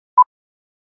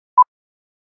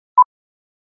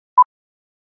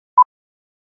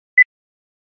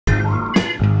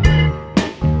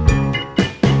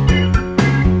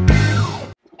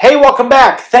welcome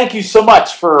back. Thank you so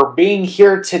much for being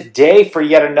here today for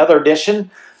yet another edition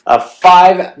of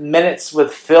 5 Minutes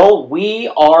with Phil. We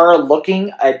are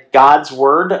looking at God's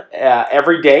Word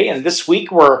every day, and this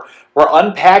week we're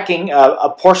unpacking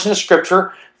a portion of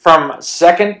Scripture from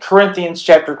 2 Corinthians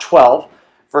chapter 12,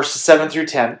 verses 7 through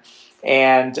 10.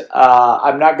 And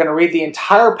I'm not going to read the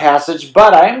entire passage,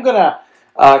 but I am going to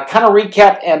kind of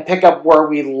recap and pick up where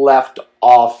we left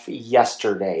off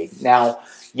yesterday. Now,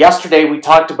 yesterday we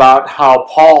talked about how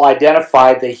Paul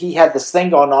identified that he had this thing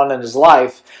going on in his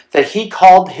life that he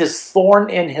called his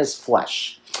thorn in his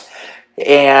flesh.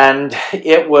 And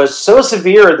it was so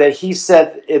severe that he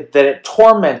said that it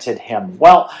tormented him.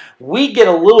 Well, we get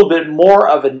a little bit more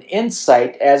of an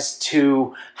insight as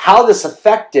to how this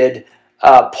affected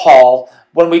Paul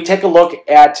when we take a look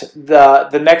at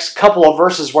the next couple of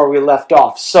verses where we left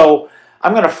off. So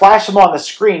I'm going to flash them on the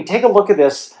screen. Take a look at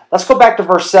this. Let's go back to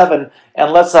verse 7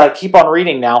 and let's keep on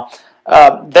reading now.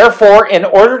 Therefore, in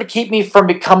order to keep me from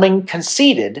becoming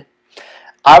conceited,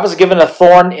 I was given a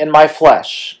thorn in my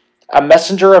flesh, a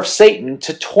messenger of Satan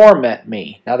to torment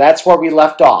me. Now that's where we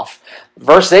left off.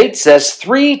 Verse 8 says,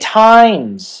 3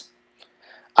 times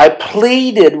I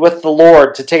pleaded with the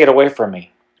Lord to take it away from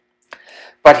me.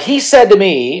 But he said to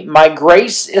me, my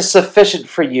grace is sufficient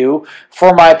for you,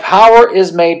 for my power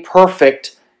is made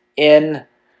perfect in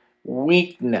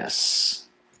weakness.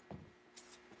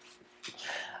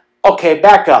 Okay,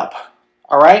 back up.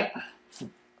 All right?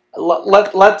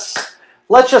 Let's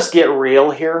just get real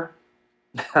here.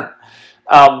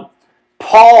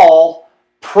 Paul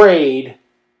prayed,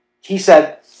 he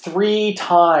said 3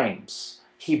 times.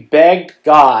 He begged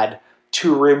God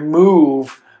to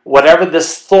remove whatever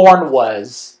this thorn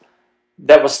was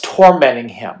that was tormenting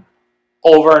him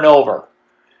over and over.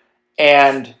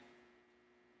 And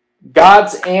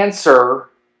God's answer,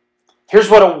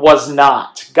 here's what it was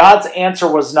not. God's answer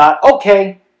was not,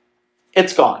 okay,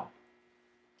 it's gone.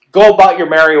 Go about your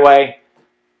merry way.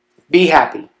 Be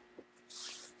happy.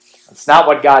 That's not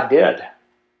what God did.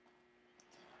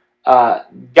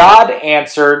 God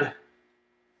answered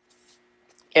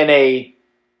in a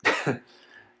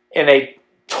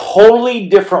totally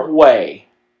different way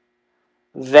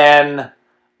than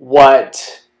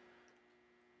what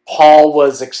Paul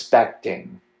was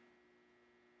expecting.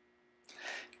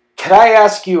 Could I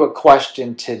ask you a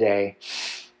question today?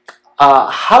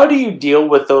 How do you deal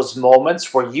with those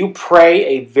moments where you pray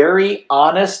a very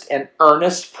honest and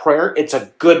earnest prayer? It's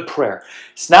a good prayer.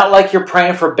 It's not like you're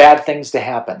praying for bad things to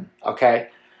happen, okay?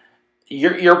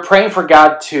 You're praying for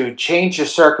God to change your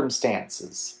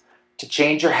circumstances, to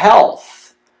change your health.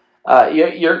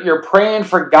 You're praying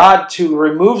for God to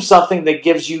remove something that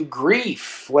gives you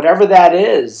grief, whatever that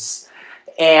is.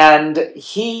 And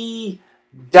He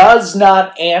does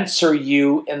not answer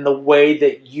you in the way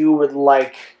that you would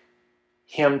like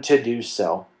Him to do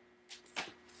so.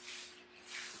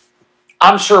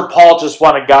 I'm sure Paul just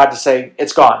wanted God to say,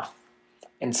 it's gone.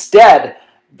 Instead,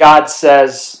 God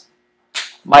says,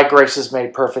 my grace is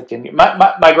made perfect in you.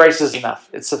 My grace is enough.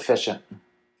 It's sufficient.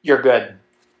 You're good.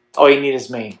 All you need is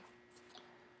me.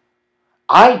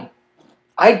 I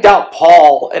doubt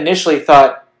Paul initially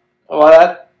thought,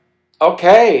 well,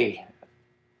 okay,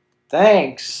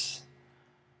 thanks.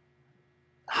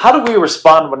 How do we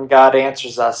respond when God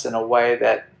answers us in a way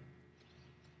that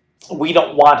we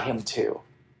don't want Him to?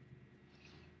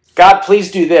 God, please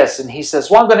do this. And He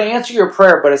says, well, I'm going to answer your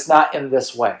prayer, but it's not in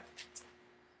this way.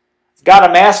 God,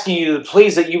 I'm asking you to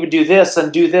please that you would do this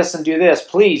and do this and do this.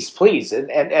 Please, please.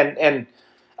 And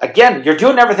again, you're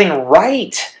doing everything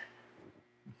right.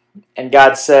 And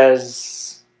God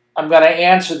says, I'm going to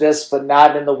answer this, but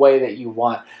not in the way that you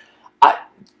want.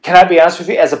 Can I be honest with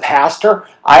you? As a pastor,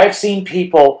 I have seen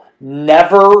people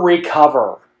never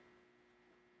recover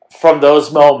from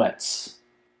those moments.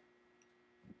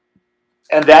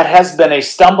 And that has been a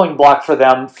stumbling block for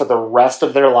them for the rest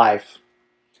of their life.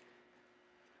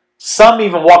 Some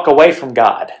even walk away from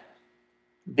God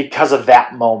because of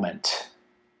that moment.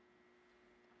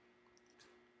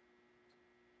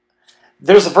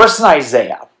 There's a verse in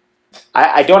Isaiah.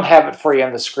 I don't have it for you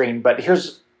on the screen, but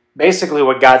here's basically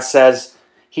what God says.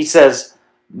 He says,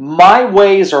 my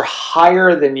ways are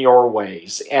higher than your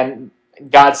ways. And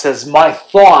God says, my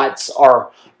thoughts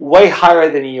are way higher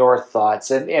than your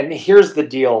thoughts. And here's the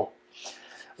deal.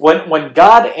 When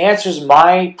God answers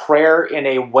my prayer in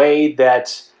a way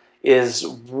that is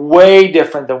way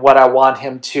different than what I want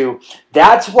Him to,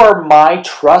 that's where my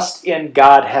trust in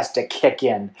God has to kick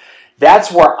in.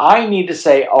 That's where I need to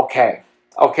say, okay,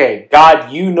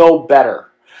 God, you know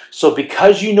better. So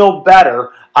because you know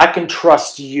better, I can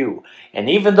trust you. And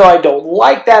even though I don't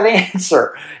like that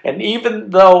answer, and even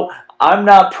though I'm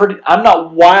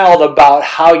not wild about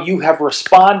how you have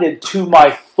responded to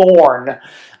my thorn.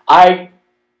 I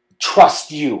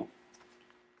trust you.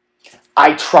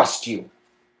 I trust you.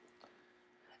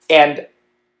 And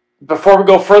before we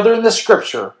go further in the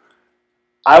scripture,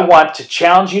 I want to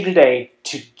challenge you today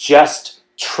to just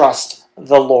trust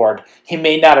the Lord. He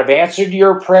may not have answered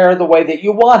your prayer the way that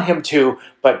you want him to,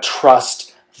 but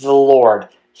trust the Lord.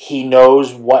 He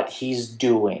knows what he's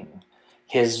doing.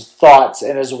 His thoughts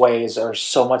and his ways are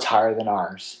so much higher than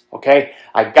ours. Okay?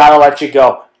 I gotta let you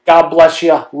go. God bless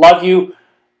you. Love you.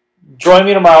 Join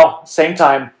me tomorrow, same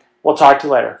time. We'll talk to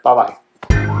you later. Bye-bye.